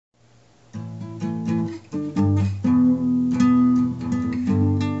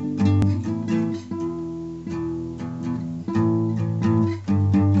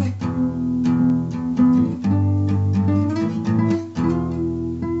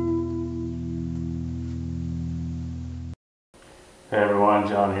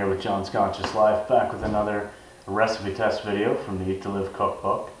everyone, John here with John's Conscious Life, back with another recipe test video from the Eat to Live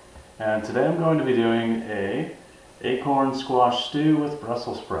cookbook. And today I'm going to be doing a acorn squash stew with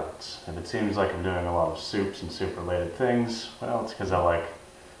Brussels sprouts. If it seems like I'm doing a lot of soups and soup related things, well, it's because I like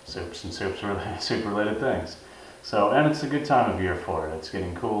soups and soup related things. So, and it's a good time of year for it. It's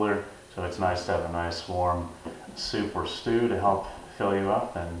getting cooler, so it's nice to have a nice warm soup or stew to help fill you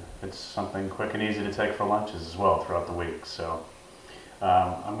up, and it's something quick and easy to take for lunches as well throughout the week. So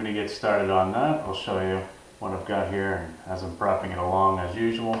I'm going to get started on that. I'll show you what I've got here and as I'm prepping it along as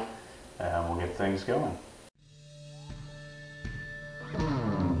usual, and we'll get things going.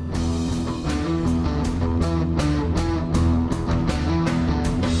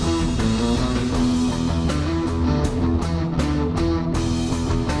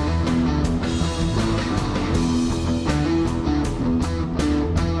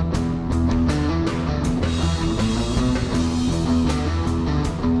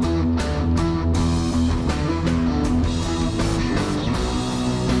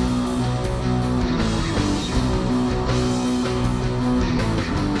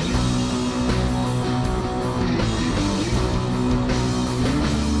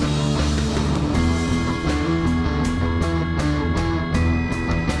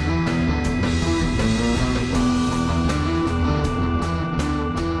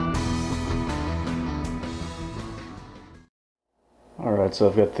 Alright, so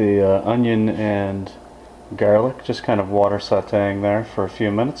I've got the onion and garlic just kind of water sauteing there for a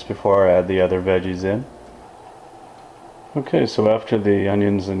few minutes before I add the other veggies in. Okay, so after the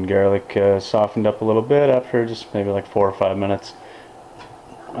onions and garlic softened up a little bit, after just maybe like 4 or 5 minutes,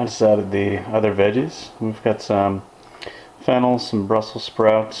 I just added the other veggies. We've got some fennel, some Brussels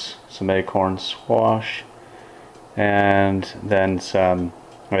sprouts, some acorn squash, and then some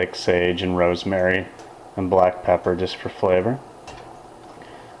like sage and rosemary and black pepper just for flavor.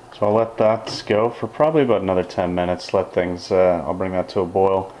 So I'll let that go for probably about another 10 minutes. Let things, I'll bring that to a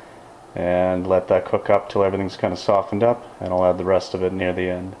boil and let that cook up till everything's kind of softened up, and I'll add the rest of it near the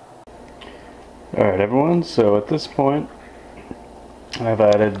end. Alright everyone, so at this point I've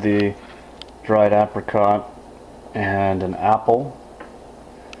added the dried apricot and an apple.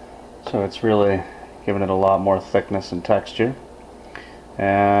 So it's really giving it a lot more thickness and texture.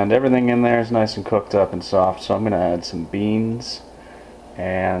 And everything in there is nice and cooked up and soft, so I'm going to add some beans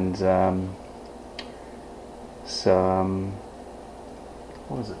and some,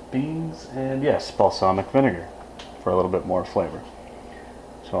 what is it, beans and yes, balsamic vinegar for a little bit more flavor.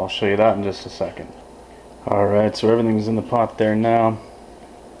 So I'll show you that in just a second. Alright, so everything's in the pot there now.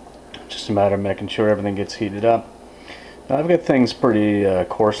 Just a matter of making sure everything gets heated up. Now I've got things pretty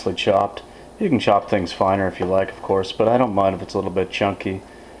coarsely chopped. You can chop things finer if you like, of course, but I don't mind if it's a little bit chunky.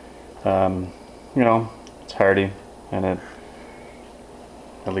 You know, it's hearty and it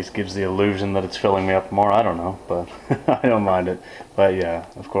at least gives the illusion that it's filling me up more. I don't know, but I don't mind it. But yeah,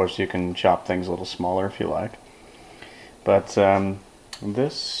 of course you can chop things a little smaller if you like. But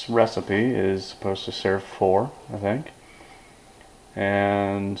this recipe is supposed to serve 4, I think.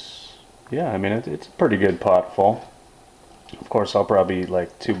 And yeah, I mean it's a pretty good pot full. Of course I'll probably eat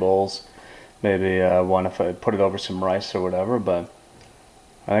like 2 bowls, maybe one if I put it over some rice or whatever, but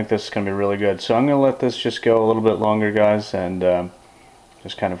I think this is going to be really good. So I'm going to let this just go a little bit longer, guys, and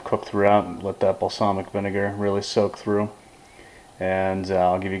just kind of cook throughout and let that balsamic vinegar really soak through. And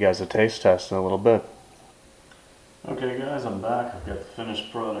I'll give you guys a taste test in a little bit. Okay guys, I'm back. I've got the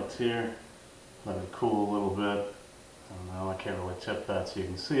finished product here. Let it cool a little bit. I can't really tip that so you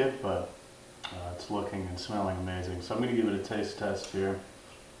can see it, but it's looking and smelling amazing. So I'm going to give it a taste test here.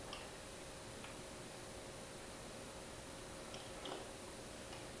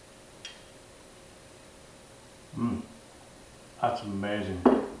 That's amazing.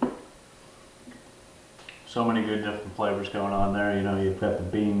 So many good different flavors going on there. You know, you've got the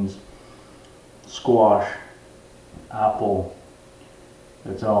beans, squash, apple.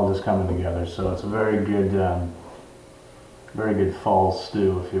 It's all just coming together. So it's a very good fall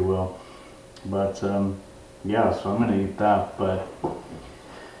stew, if you will. But yeah, so I'm going to eat that. But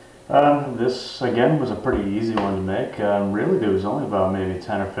this again was a pretty easy one to make. Really, there was only about maybe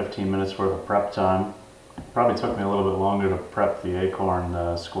 10 or 15 minutes worth of prep time. Probably took me a little bit longer to prep the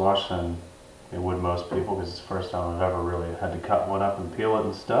acorn squash than it would most people, because it's the first time I've ever really had to cut one up and peel it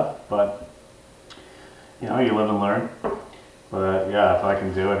and stuff. But you know, you live and learn. But yeah, if I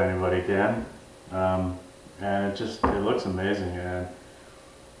can do it, anybody can. And it looks amazing. And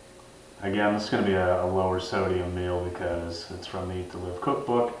again, this is going to be a lower sodium meal because it's from the Eat to Live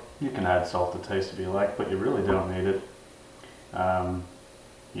cookbook. You can add salt to taste if you like, but you really don't need it.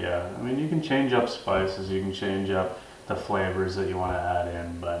 Yeah, I mean, you can change up spices, you can change up the flavors that you want to add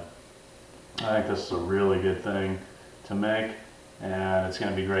in. But I think this is a really good thing to make, and it's going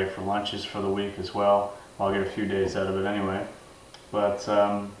to be great for lunches for the week as well. I'll get a few days out of it anyway. But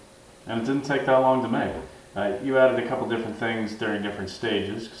and it didn't take that long to make. You added a couple different things during different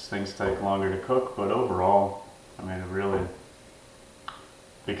stages because things take longer to cook, but overall, I mean, it really,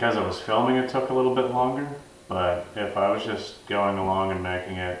 because I was filming, it took a little bit longer. But if I was just going along and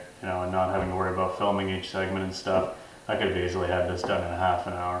making it, you know, and not having to worry about filming each segment and stuff, I could have easily had this done in half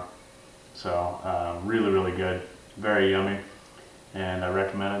an hour. So really, really good, very yummy, and I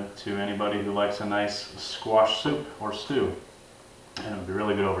recommend it to anybody who likes a nice squash soup or stew. And it would be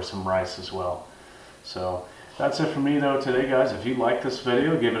really good over some rice as well. So that's it for me though today, guys. If you like this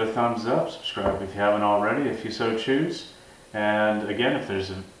video, give it a thumbs up, subscribe if you haven't already, if you so choose. And again, if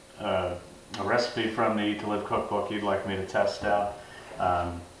there's a recipe from the Eat to Live cookbook you'd like me to test out,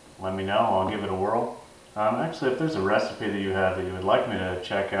 let me know. I'll give it a whirl. Actually, if there's a recipe that you have that you would like me to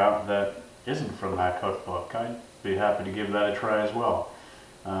check out that isn't from that cookbook, I'd be happy to give that a try as well.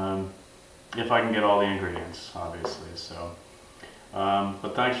 If I can get all the ingredients, obviously. So.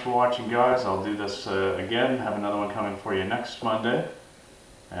 But thanks for watching, guys. I'll do this again, have another one coming for you next Monday.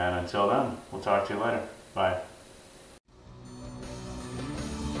 And until then, we'll talk to you later. Bye.